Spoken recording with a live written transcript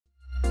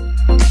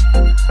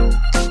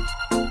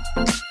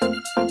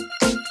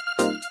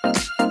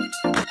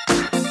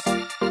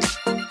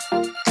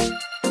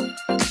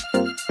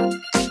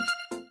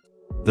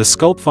The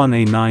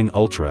Sculpfun A9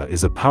 Ultra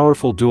is a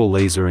powerful dual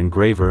laser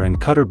engraver and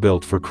cutter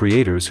built for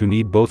creators who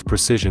need both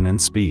precision and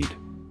speed.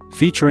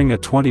 Featuring a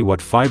 20-watt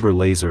fiber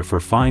laser for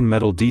fine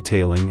metal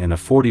detailing and a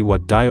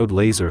 40-watt diode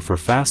laser for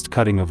fast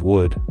cutting of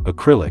wood,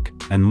 acrylic,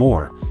 and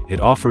more, it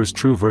offers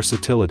true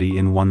versatility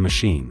in one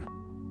machine.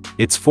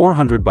 Its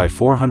 400 by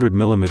 400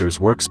 mm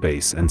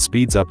workspace and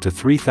speeds up to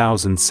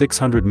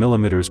 3600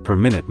 mm per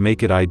minute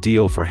make it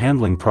ideal for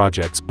handling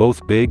projects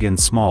both big and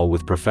small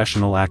with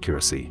professional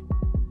accuracy.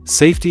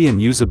 Safety and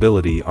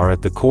usability are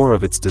at the core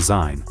of its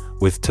design,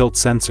 with tilt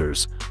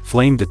sensors,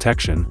 flame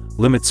detection,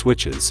 limit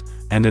switches,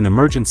 and an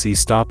emergency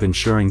stop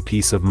ensuring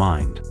peace of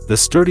mind. The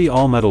sturdy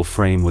all-metal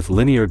frame with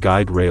linear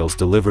guide rails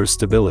delivers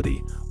stability,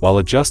 while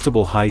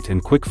adjustable height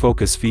and quick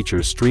focus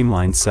features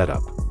streamlined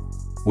setup.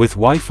 With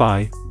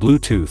Wi-Fi,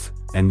 Bluetooth,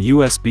 and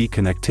USB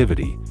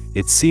connectivity,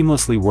 it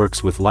seamlessly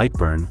works with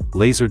Lightburn,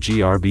 Laser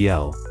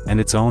GRBL, and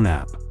its own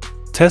app.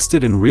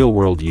 Tested in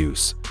real-world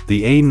use,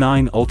 the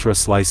A9 Ultra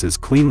slices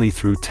cleanly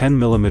through 10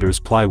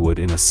 mm plywood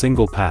in a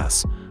single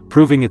pass,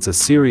 proving it's a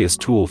serious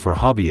tool for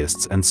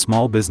hobbyists and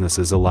small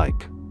businesses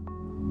alike.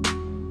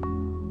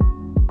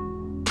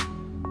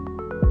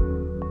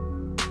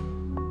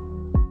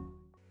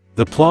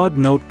 The Plaud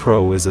Note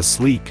Pro is a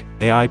sleek,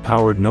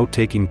 AI-powered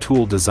note-taking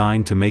tool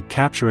designed to make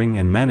capturing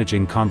and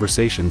managing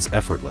conversations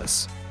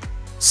effortless.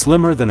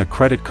 Slimmer than a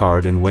credit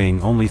card and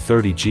weighing only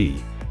 30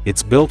 g,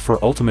 it's built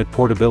for ultimate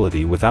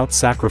portability without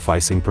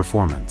sacrificing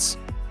performance.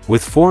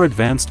 With 4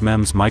 advanced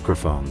MEMS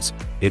microphones,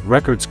 it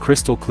records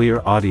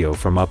crystal-clear audio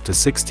from up to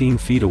 16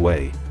 feet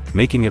away,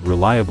 making it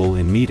reliable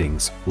in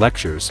meetings,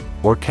 lectures,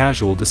 or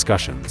casual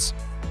discussions.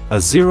 A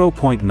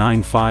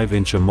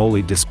 0.95-inch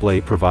AMOLED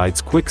display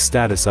provides quick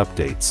status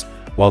updates,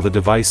 while the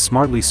device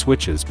smartly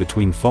switches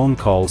between phone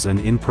calls and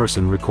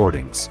in-person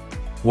recordings.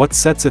 What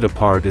sets it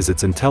apart is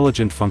its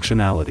intelligent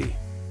functionality.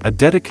 A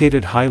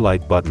dedicated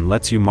highlight button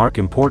lets you mark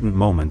important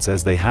moments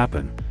as they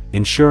happen,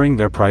 ensuring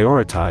they're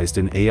prioritized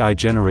in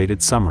AI-generated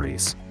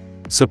summaries.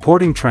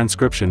 Supporting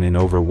transcription in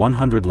over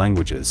 100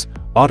 languages,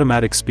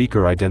 automatic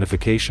speaker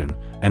identification,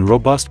 and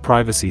robust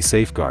privacy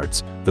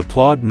safeguards, the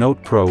Plaud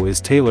Note Pro is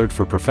tailored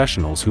for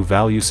professionals who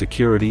value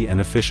security and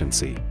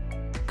efficiency.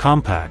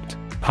 Compact,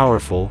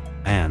 powerful,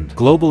 and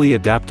globally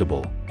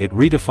adaptable, it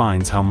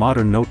redefines how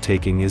modern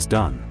note-taking is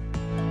done.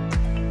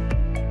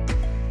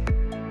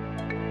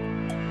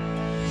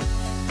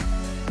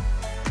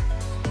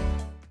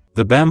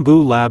 The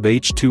Bambu Lab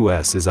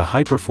H2S is a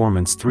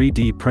high-performance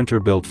 3D printer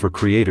built for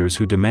creators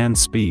who demand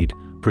speed,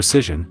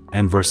 precision,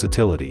 and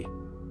versatility.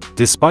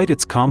 Despite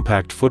its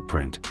compact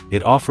footprint,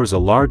 it offers a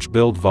large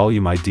build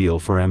volume ideal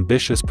for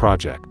ambitious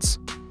projects.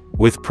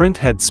 With print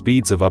head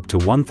speeds of up to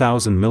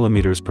 1000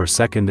 mm per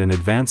second and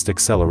advanced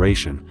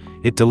acceleration,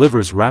 it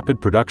delivers rapid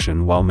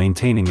production while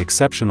maintaining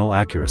exceptional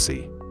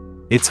accuracy.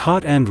 Its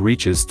hot end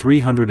reaches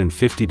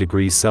 350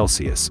 degrees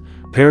Celsius,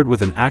 paired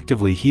with an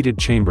actively heated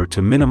chamber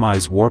to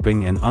minimize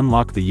warping and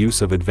unlock the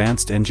use of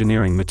advanced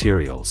engineering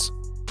materials.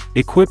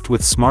 Equipped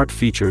with smart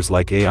features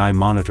like AI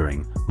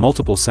monitoring,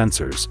 multiple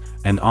sensors,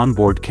 and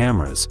onboard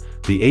cameras,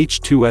 the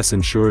H2S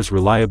ensures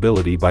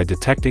reliability by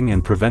detecting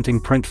and preventing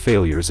print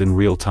failures in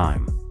real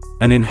time.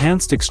 An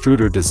enhanced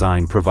extruder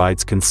design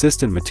provides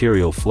consistent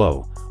material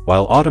flow,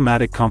 while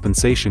automatic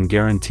compensation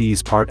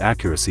guarantees part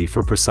accuracy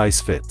for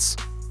precise fits.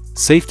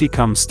 Safety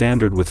comes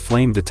standard with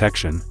flame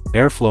detection,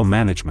 airflow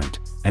management,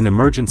 and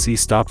emergency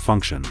stop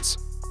functions.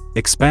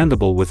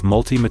 Expandable with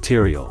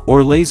multi-material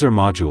or laser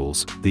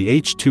modules,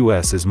 the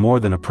H2S is more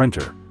than a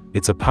printer,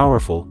 it's a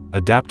powerful,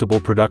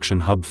 adaptable production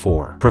hub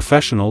for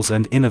professionals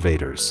and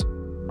innovators.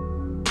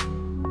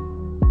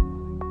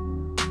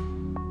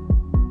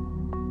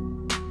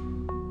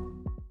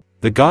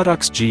 The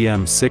Godox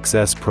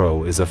GM6S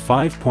Pro is a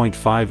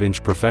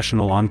 5.5-inch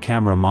professional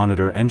on-camera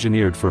monitor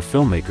engineered for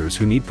filmmakers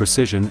who need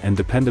precision and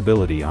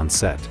dependability on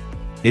set.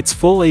 Its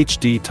full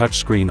HD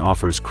touchscreen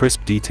offers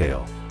crisp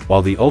detail,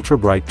 while the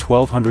ultra-bright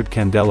 1200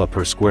 candela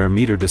per square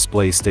meter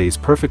display stays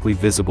perfectly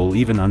visible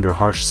even under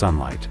harsh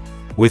sunlight.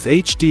 With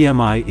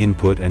HDMI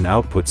input and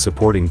output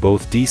supporting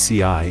both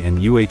DCI and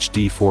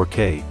UHD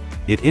 4K,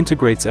 it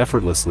integrates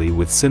effortlessly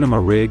with cinema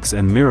rigs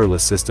and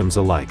mirrorless systems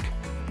alike.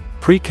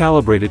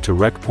 Pre-calibrated to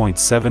Rec.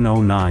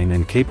 .709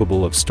 and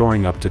capable of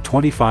storing up to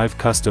 25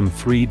 custom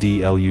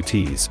 3D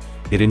LUTs,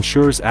 it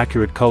ensures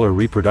accurate color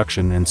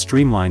reproduction and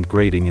streamlined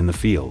grading in the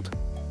field.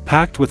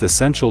 Packed with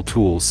essential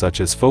tools such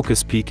as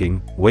focus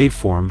peaking,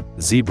 waveform,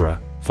 zebra,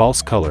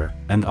 false color,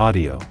 and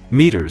audio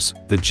meters,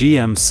 the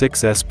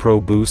GM6S Pro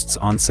boosts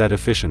on-set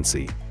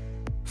efficiency.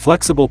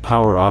 Flexible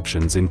power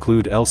options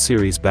include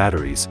L-series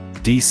batteries,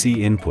 DC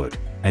input,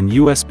 and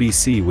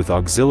USB-C with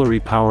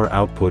auxiliary power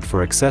output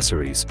for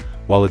accessories,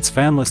 while its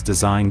fanless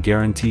design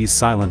guarantees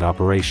silent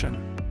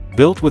operation.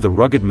 Built with a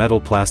rugged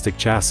metal plastic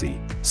chassis,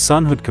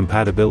 sunhood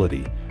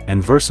compatibility,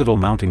 and versatile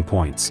mounting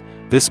points,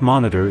 this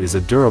monitor is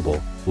a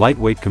durable,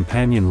 lightweight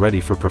companion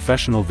ready for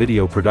professional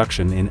video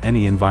production in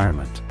any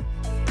environment.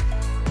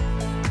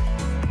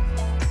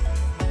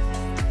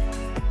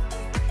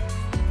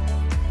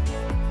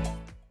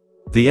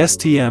 The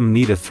STM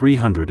Neta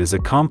 300 is a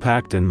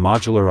compact and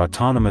modular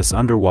autonomous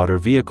underwater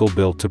vehicle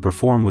built to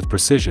perform with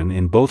precision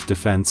in both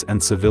defense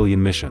and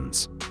civilian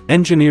missions.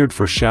 Engineered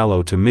for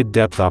shallow to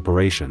mid-depth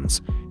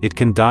operations, it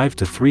can dive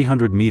to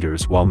 300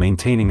 meters while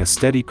maintaining a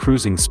steady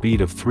cruising speed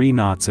of 3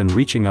 knots and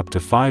reaching up to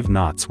 5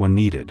 knots when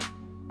needed.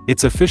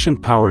 Its efficient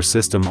power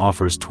system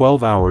offers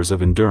 12 hours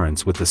of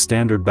endurance with the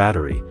standard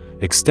battery,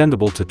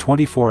 extendable to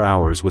 24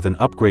 hours with an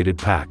upgraded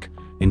pack,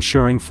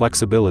 ensuring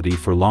flexibility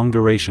for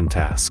long-duration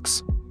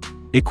tasks.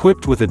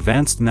 Equipped with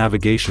advanced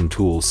navigation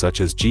tools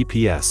such as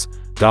GPS,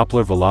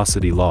 Doppler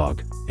velocity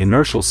log,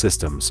 inertial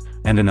systems,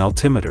 and an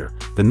altimeter,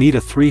 the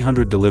Neta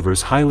 300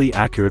 delivers highly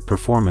accurate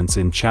performance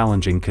in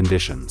challenging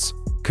conditions.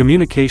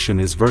 Communication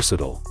is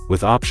versatile,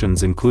 with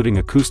options including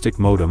acoustic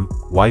modem,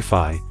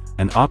 Wi-Fi,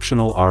 and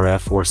optional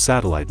RF or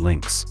satellite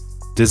links.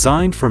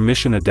 Designed for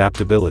mission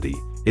adaptability,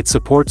 it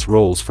supports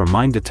roles for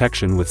mine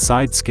detection with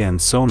side-scan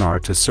sonar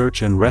to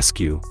search and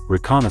rescue,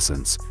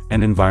 reconnaissance,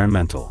 and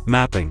environmental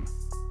mapping.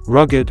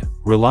 Rugged,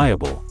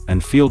 reliable,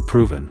 and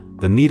field-proven,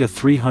 the Neta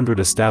 300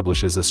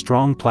 establishes a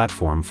strong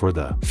platform for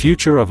the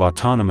future of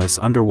autonomous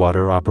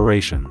underwater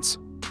operations.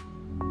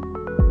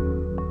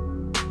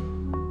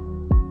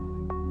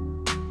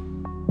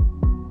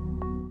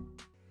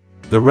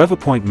 The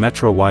Revopoint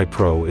MetroY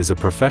Pro is a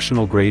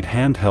professional-grade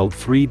handheld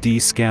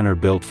 3D scanner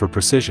built for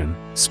precision,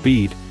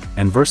 speed,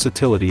 and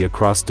versatility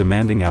across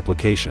demanding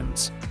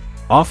applications.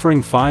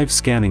 Offering 5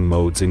 scanning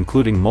modes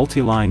including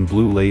multi-line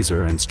blue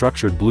laser and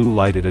structured blue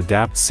light, it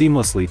adapts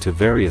seamlessly to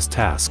various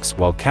tasks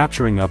while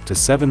capturing up to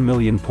 7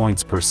 million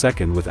points per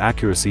second with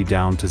accuracy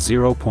down to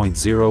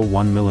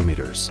 0.01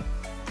 millimeters.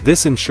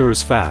 This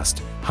ensures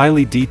fast,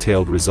 highly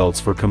detailed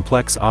results for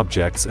complex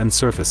objects and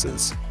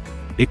surfaces.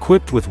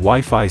 Equipped with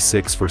Wi-Fi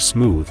 6 for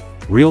smooth,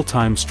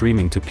 real-time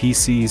streaming to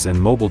PCs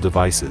and mobile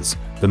devices,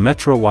 the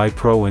MetroY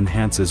Pro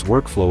enhances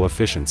workflow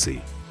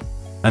efficiency.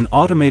 An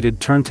automated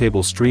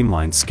turntable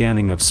streamlines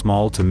scanning of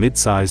small to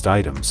mid-sized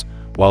items,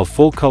 while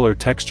full-color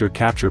texture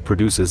capture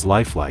produces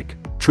lifelike,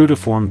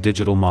 true-to-form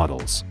digital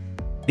models.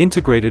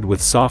 Integrated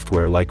with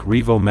software like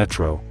Revo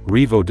Metro,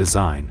 Revo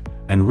Design,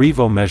 and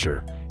Revo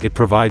Measure, it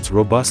provides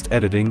robust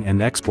editing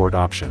and export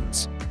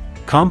options.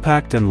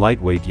 Compact and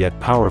lightweight yet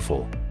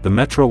powerful, the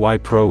MetroY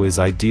Pro is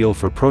ideal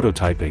for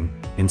prototyping,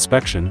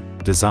 inspection,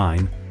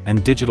 design,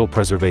 and digital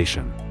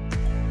preservation.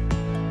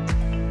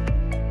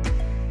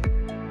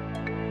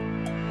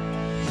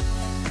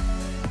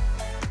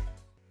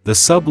 The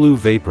Sublue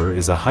Vapor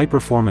is a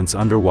high-performance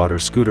underwater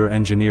scooter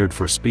engineered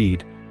for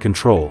speed,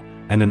 control,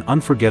 and an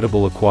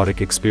unforgettable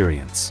aquatic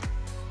experience.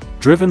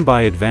 Driven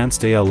by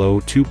advanced ALO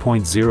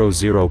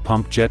 2.00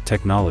 pump jet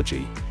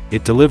technology,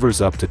 it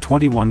delivers up to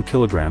 21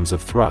 kilograms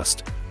of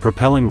thrust,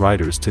 propelling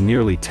riders to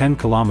nearly 10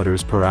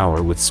 kilometers per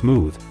hour with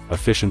smooth,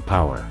 efficient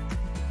power.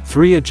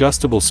 3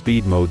 adjustable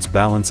speed modes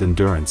balance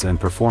endurance and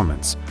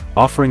performance,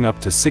 offering up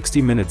to 60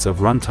 minutes of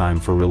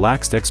runtime for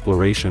relaxed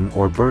exploration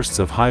or bursts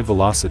of high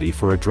velocity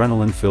for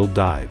adrenaline-filled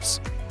dives.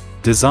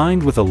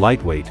 Designed with a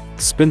lightweight,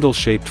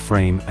 spindle-shaped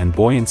frame and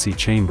buoyancy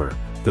chamber,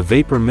 the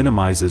Vapor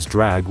minimizes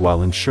drag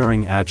while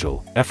ensuring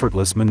agile,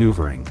 effortless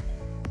maneuvering.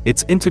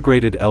 Its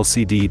integrated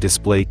LCD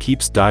display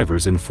keeps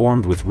divers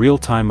informed with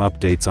real-time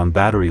updates on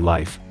battery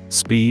life,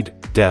 speed,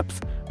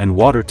 depth, and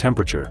water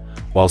temperature,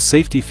 while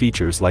safety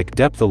features like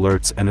depth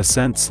alerts and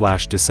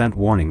ascent/descent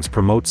warnings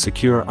promote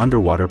secure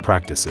underwater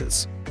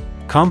practices.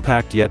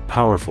 Compact yet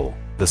powerful,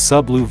 the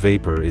Sublue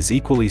Vapor is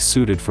equally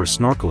suited for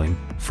snorkeling,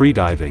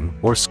 freediving,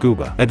 or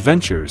scuba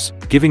adventures,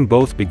 giving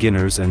both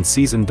beginners and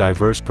seasoned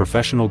divers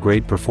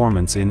professional-grade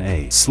performance in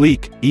a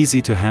sleek,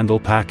 easy-to-handle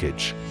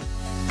package.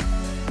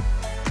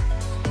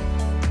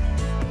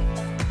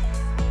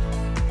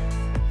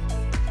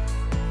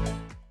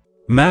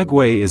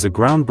 Magway is a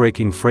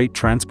groundbreaking freight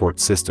transport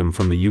system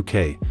from the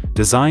UK,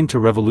 designed to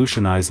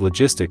revolutionize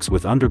logistics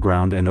with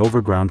underground and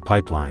overground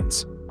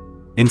pipelines.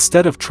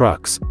 Instead of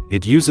trucks,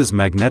 it uses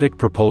magnetic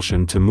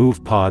propulsion to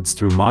move pods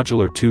through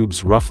modular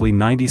tubes roughly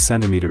 90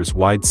 centimeters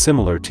wide,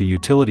 similar to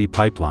utility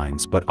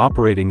pipelines but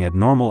operating at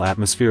normal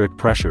atmospheric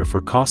pressure for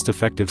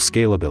cost-effective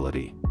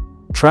scalability.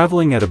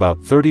 Traveling at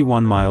about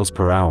 31 miles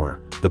per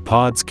hour, the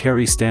pods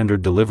carry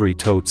standard delivery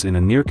totes in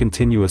a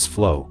near-continuous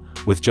flow,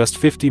 with just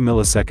 50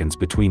 milliseconds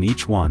between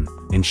each one,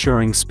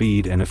 ensuring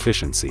speed and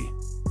efficiency.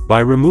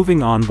 By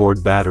removing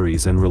onboard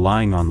batteries and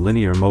relying on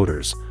linear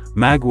motors,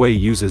 Magway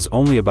uses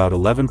only about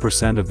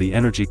 11% of the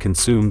energy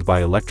consumed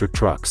by electric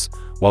trucks,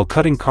 while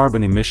cutting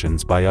carbon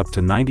emissions by up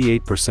to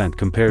 98%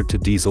 compared to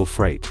diesel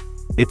freight.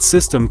 Its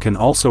system can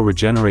also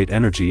regenerate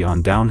energy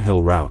on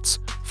downhill routes,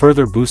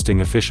 further boosting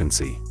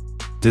efficiency.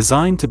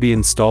 Designed to be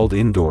installed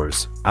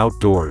indoors,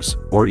 outdoors,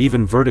 or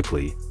even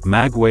vertically,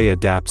 Magway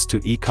adapts to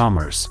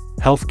e-commerce,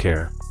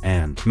 healthcare,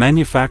 and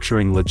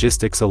manufacturing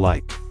logistics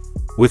alike.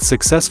 With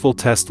successful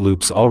test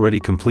loops already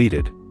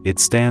completed, it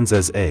stands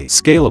as a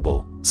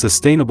scalable,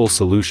 sustainable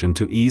solution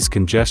to ease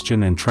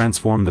congestion and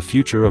transform the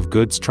future of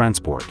goods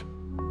transport.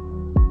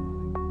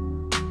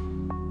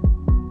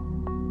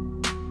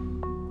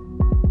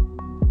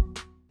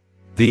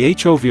 The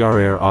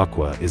HOVERAir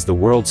AQUA is the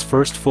world's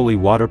first fully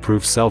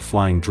waterproof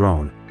self-flying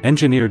drone,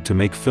 engineered to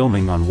make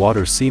filming on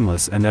water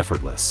seamless and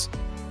effortless.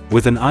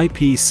 With an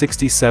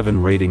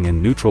IP67 rating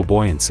and neutral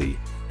buoyancy,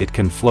 it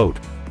can float,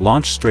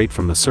 launch straight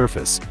from the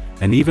surface,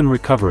 and even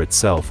recover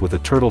itself with a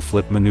turtle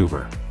flip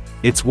maneuver.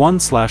 Its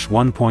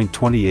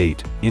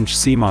 1/1.28-inch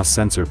CMOS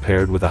sensor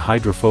paired with a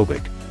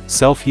hydrophobic,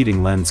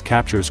 self-heating lens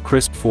captures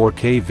crisp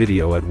 4K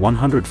video at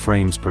 100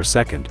 frames per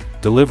second,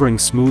 delivering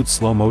smooth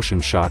slow-motion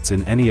shots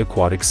in any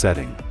aquatic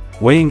setting.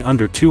 Weighing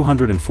under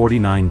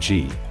 249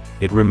 g,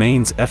 it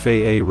remains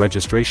FAA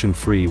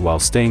registration-free while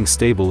staying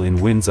stable in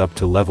winds up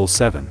to level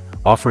 7,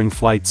 offering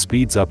flight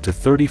speeds up to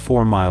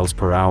 34 miles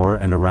per hour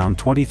and around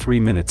 23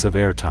 minutes of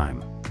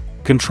airtime.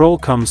 Control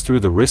comes through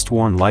the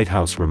wrist-worn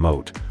lighthouse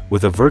remote,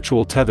 with a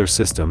virtual tether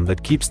system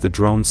that keeps the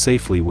drone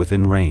safely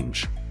within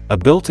range. A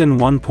built-in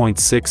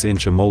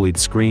 1.6-inch AMOLED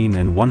screen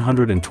and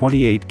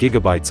 128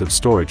 GB of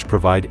storage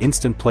provide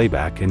instant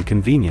playback and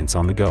convenience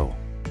on the go.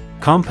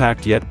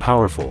 Compact yet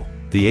powerful,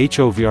 the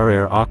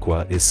HOVERAir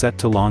AQUA is set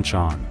to launch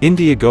on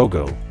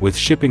Indiegogo, with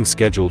shipping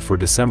scheduled for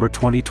December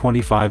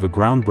 2025, a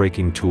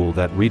groundbreaking tool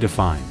that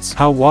redefines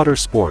how water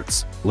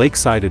sports,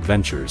 lakeside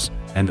adventures,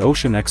 and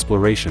ocean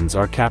explorations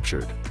are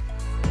captured.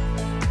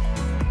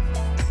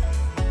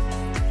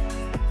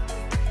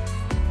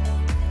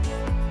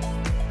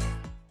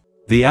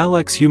 The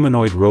ALLEX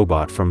humanoid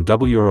robot from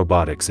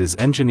WIRobotics is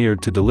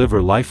engineered to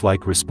deliver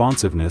lifelike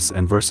responsiveness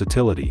and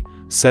versatility,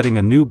 setting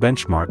a new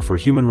benchmark for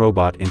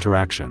human-robot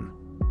interaction.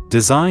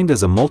 Designed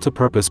as a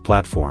multipurpose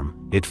platform,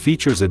 it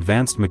features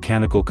advanced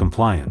mechanical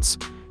compliance,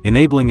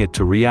 enabling it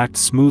to react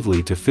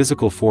smoothly to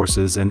physical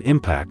forces and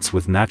impacts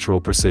with natural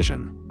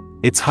precision.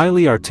 Its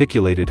highly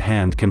articulated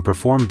hand can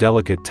perform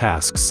delicate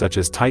tasks such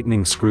as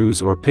tightening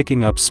screws or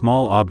picking up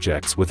small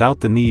objects without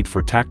the need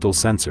for tactile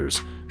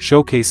sensors,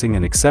 showcasing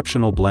an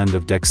exceptional blend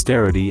of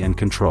dexterity and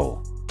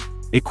control.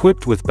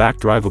 Equipped with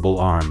back-drivable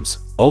arms,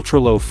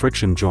 ultra-low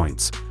friction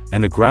joints,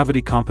 and a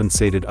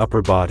gravity-compensated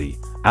upper body,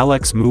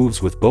 ALLEX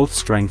moves with both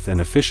strength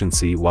and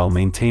efficiency while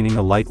maintaining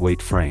a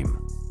lightweight frame.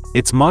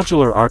 Its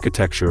modular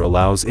architecture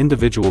allows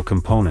individual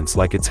components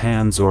like its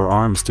hands or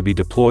arms to be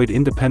deployed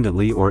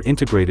independently or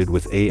integrated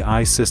with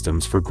AI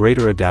systems for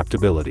greater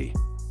adaptability.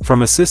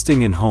 From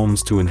assisting in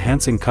homes to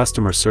enhancing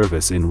customer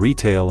service in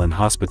retail and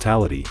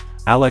hospitality,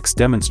 ALLEX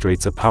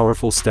demonstrates a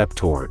powerful step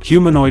toward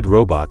humanoid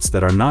robots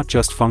that are not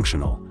just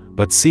functional,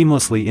 but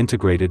seamlessly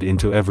integrated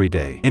into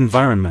everyday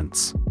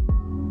environments.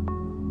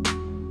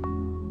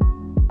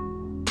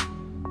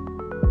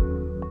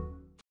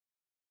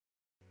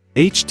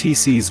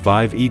 HTC's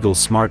VIVE Eagle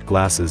smart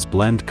glasses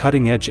blend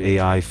cutting-edge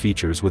AI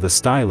features with a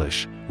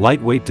stylish,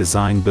 lightweight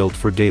design built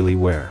for daily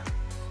wear.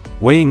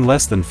 Weighing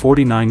less than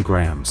 49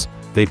 grams,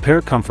 they pair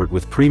comfort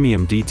with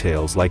premium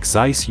details like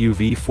Zeiss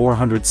UV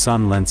 400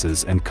 sun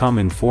lenses and come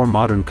in 4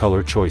 modern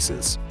color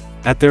choices.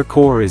 At their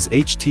core is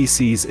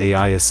HTC's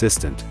AI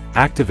assistant,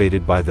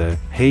 activated by the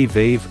 "Hey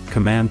Vive"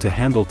 command to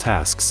handle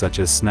tasks such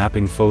as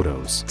snapping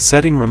photos,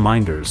 setting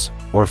reminders,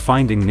 or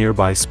finding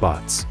nearby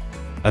spots.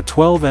 A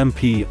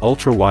 12MP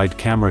ultra-wide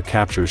camera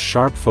captures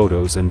sharp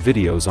photos and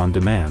videos on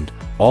demand,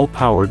 all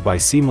powered by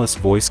seamless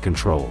voice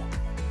control.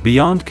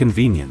 Beyond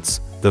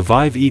convenience, the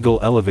VIVE Eagle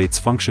elevates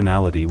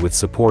functionality with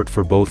support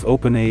for both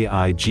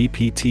OpenAI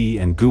GPT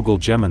and Google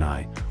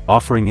Gemini,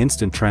 offering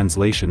instant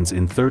translations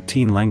in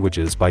 13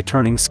 languages by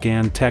turning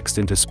scanned text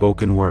into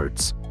spoken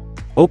words.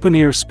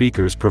 Open-ear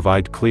speakers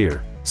provide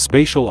clear,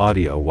 spatial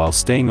audio while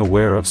staying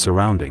aware of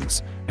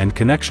surroundings, and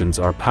connections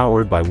are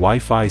powered by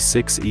Wi-Fi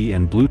 6E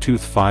and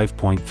Bluetooth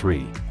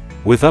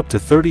 5.3. With up to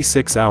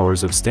 36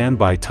 hours of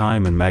standby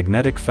time and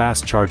magnetic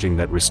fast charging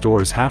that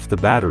restores half the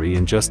battery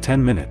in just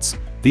 10 minutes,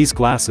 these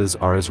glasses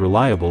are as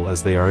reliable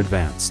as they are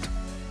advanced.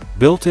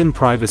 Built-in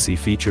privacy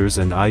features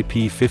and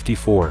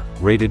IP54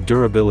 rated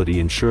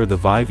durability ensure the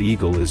VIVE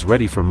Eagle is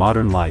ready for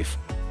modern life,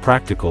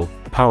 practical,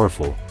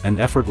 powerful, and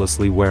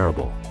effortlessly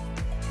wearable.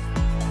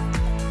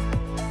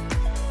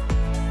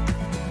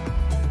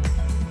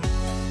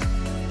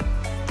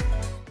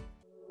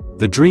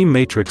 The Dreame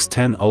Matrix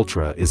 10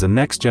 Ultra is a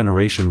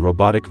next-generation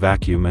robotic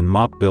vacuum and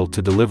mop built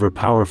to deliver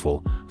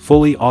powerful,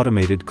 fully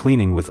automated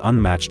cleaning with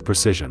unmatched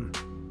precision.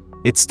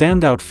 Its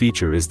standout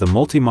feature is the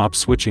multi-mop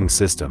switching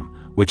system,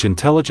 which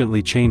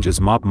intelligently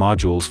changes mop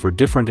modules for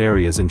different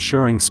areas,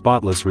 ensuring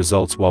spotless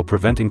results while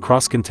preventing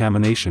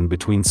cross-contamination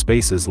between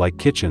spaces like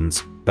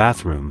kitchens,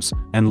 bathrooms,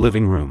 and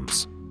living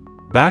rooms.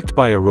 Backed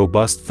by a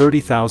robust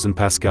 30,000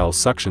 Pascal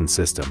suction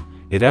system,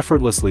 it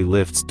effortlessly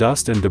lifts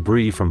dust and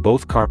debris from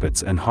both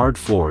carpets and hard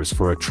floors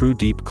for a true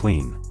deep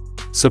clean.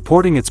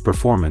 Supporting its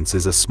performance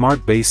is a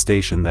smart base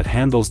station that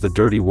handles the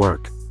dirty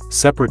work,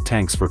 separate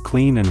tanks for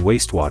clean and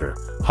wastewater,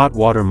 hot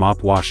water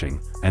mop washing,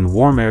 and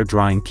warm air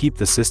drying keep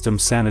the system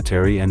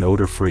sanitary and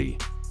odor-free.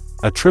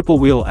 A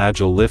triple-wheel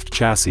agile lift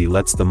chassis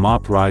lets the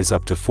mop rise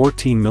up to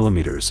 14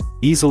 mm,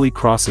 easily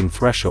crossing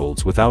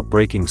thresholds without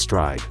breaking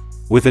stride.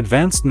 With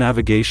advanced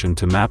navigation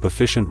to map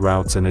efficient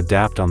routes and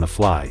adapt on the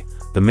fly,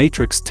 the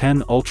Matrix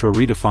 10 Ultra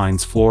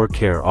redefines floor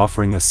care,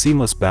 offering a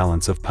seamless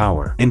balance of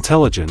power,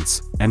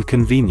 intelligence, and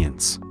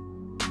convenience.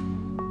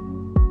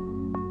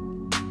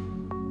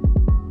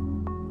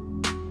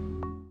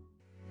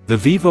 The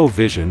Vivo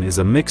Vision is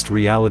a mixed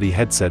reality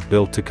headset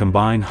built to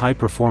combine high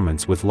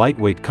performance with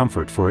lightweight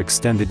comfort for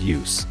extended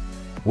use.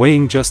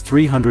 Weighing just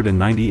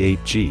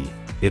 398 g,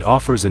 it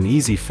offers an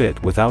easy fit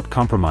without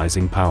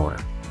compromising power.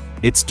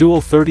 Its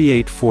dual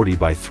 3840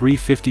 by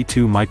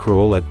 352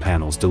 micro-OLED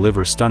panels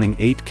deliver stunning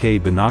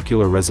 8K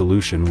binocular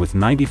resolution with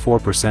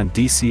 94%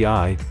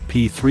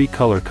 DCI-P3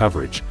 color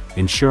coverage,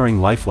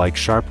 ensuring lifelike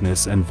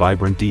sharpness and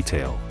vibrant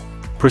detail.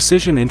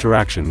 Precision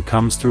interaction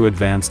comes through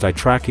advanced eye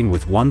tracking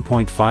with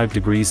 1.5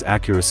 degrees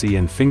accuracy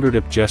and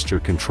fingertip gesture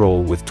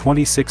control with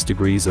 26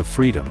 degrees of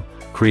freedom,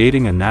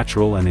 creating a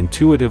natural and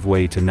intuitive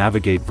way to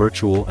navigate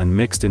virtual and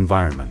mixed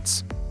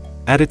environments.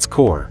 At its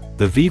core,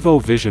 the Vivo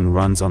Vision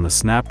runs on the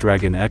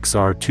Snapdragon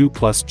XR2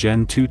 Plus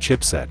Gen 2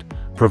 chipset,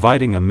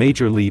 providing a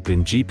major leap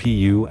in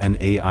GPU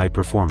and AI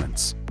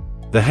performance.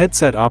 The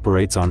headset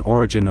operates on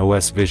Origin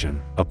OS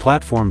Vision, a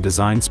platform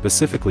designed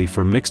specifically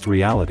for mixed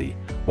reality,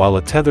 while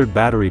a tethered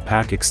battery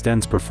pack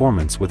extends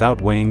performance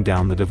without weighing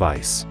down the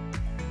device.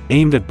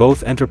 Aimed at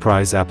both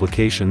enterprise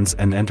applications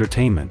and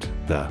entertainment,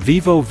 the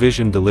Vivo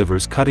Vision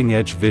delivers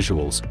cutting-edge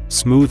visuals,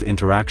 smooth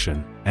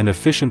interaction, and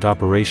efficient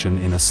operation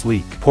in a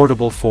sleek,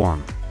 portable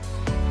form.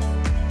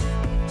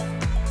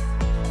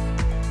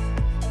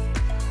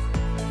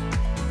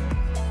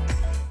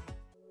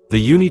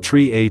 The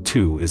Unitree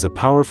A2 is a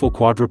powerful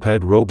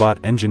quadruped robot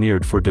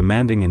engineered for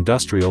demanding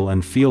industrial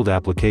and field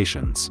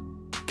applications.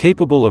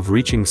 Capable of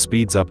reaching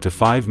speeds up to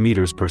 5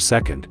 meters per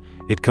second,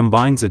 it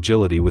combines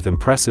agility with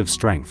impressive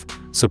strength,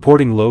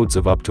 supporting loads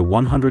of up to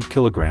 100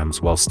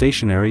 kilograms while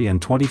stationary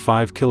and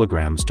 25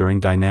 kilograms during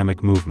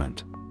dynamic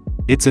movement.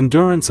 Its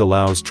endurance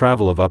allows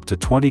travel of up to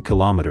 20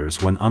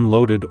 kilometers when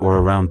unloaded or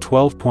around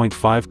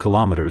 12.5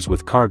 kilometers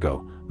with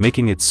cargo,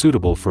 making it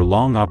suitable for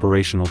long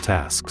operational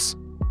tasks.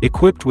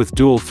 Equipped with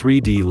dual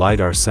 3D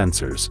LiDAR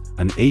sensors,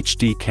 an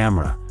HD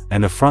camera,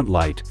 and a front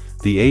light,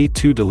 the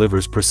A2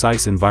 delivers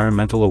precise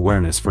environmental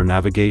awareness for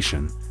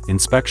navigation,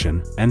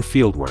 inspection, and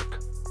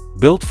fieldwork.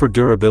 Built for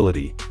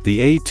durability,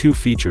 the A2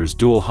 features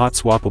dual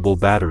hot-swappable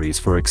batteries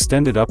for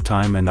extended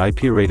uptime and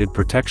IP-rated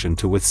protection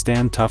to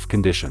withstand tough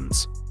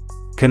conditions.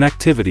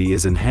 Connectivity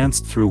is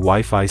enhanced through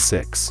Wi-Fi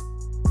 6.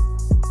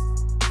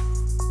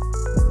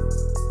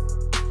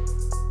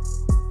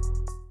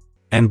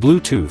 And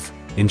Bluetooth,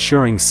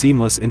 ensuring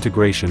seamless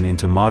integration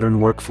into modern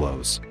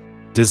workflows.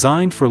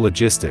 Designed for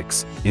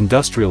logistics,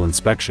 industrial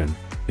inspection,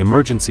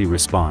 emergency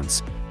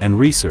response, and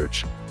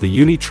research, the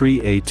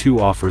Unitree A2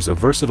 offers a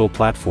versatile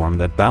platform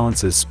that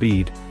balances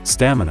speed,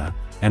 stamina,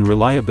 and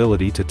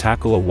reliability to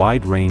tackle a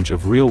wide range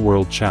of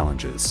real-world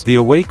challenges. The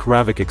awake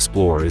RÄVIK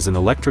Explorer is an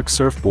electric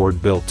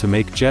surfboard built to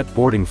make jet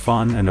boarding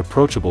fun and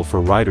approachable for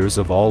riders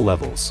of all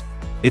levels.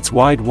 Its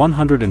wide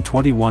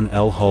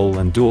 121L hull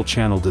and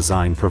dual-channel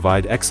design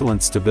provide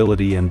excellent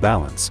stability and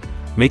balance,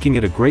 making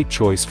it a great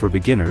choice for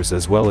beginners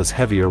as well as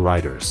heavier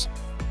riders.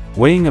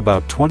 Weighing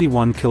about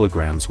 21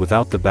 kilograms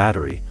without the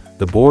battery,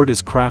 the board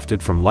is crafted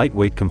from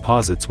lightweight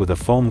composites with a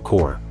foam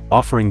core,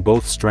 offering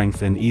both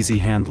strength and easy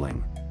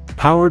handling.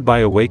 Powered by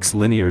Awake's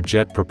linear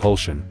jet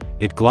propulsion,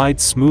 it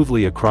glides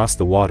smoothly across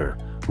the water,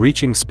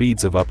 reaching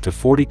speeds of up to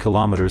 40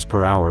 kilometers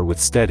per hour with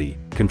steady,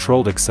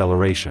 controlled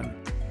acceleration.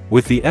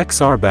 With the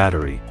XR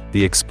battery,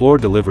 the Explorer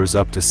delivers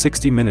up to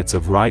 60 minutes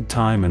of ride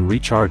time and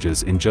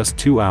recharges in just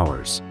 2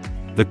 hours.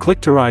 The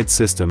click-to-ride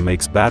system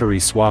makes battery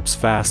swaps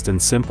fast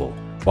and simple,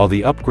 while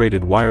the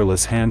upgraded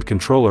wireless hand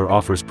controller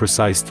offers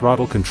precise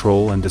throttle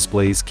control and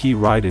displays key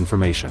ride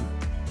information.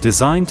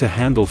 Designed to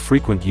handle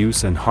frequent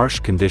use and harsh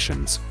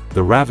conditions,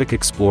 the RÄVIK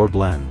Explorer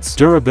blends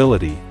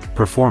durability,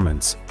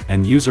 performance,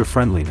 and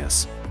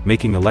user-friendliness,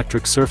 making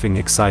electric surfing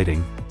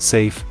exciting,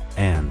 safe,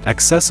 and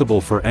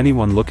accessible for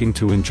anyone looking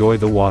to enjoy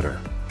the water.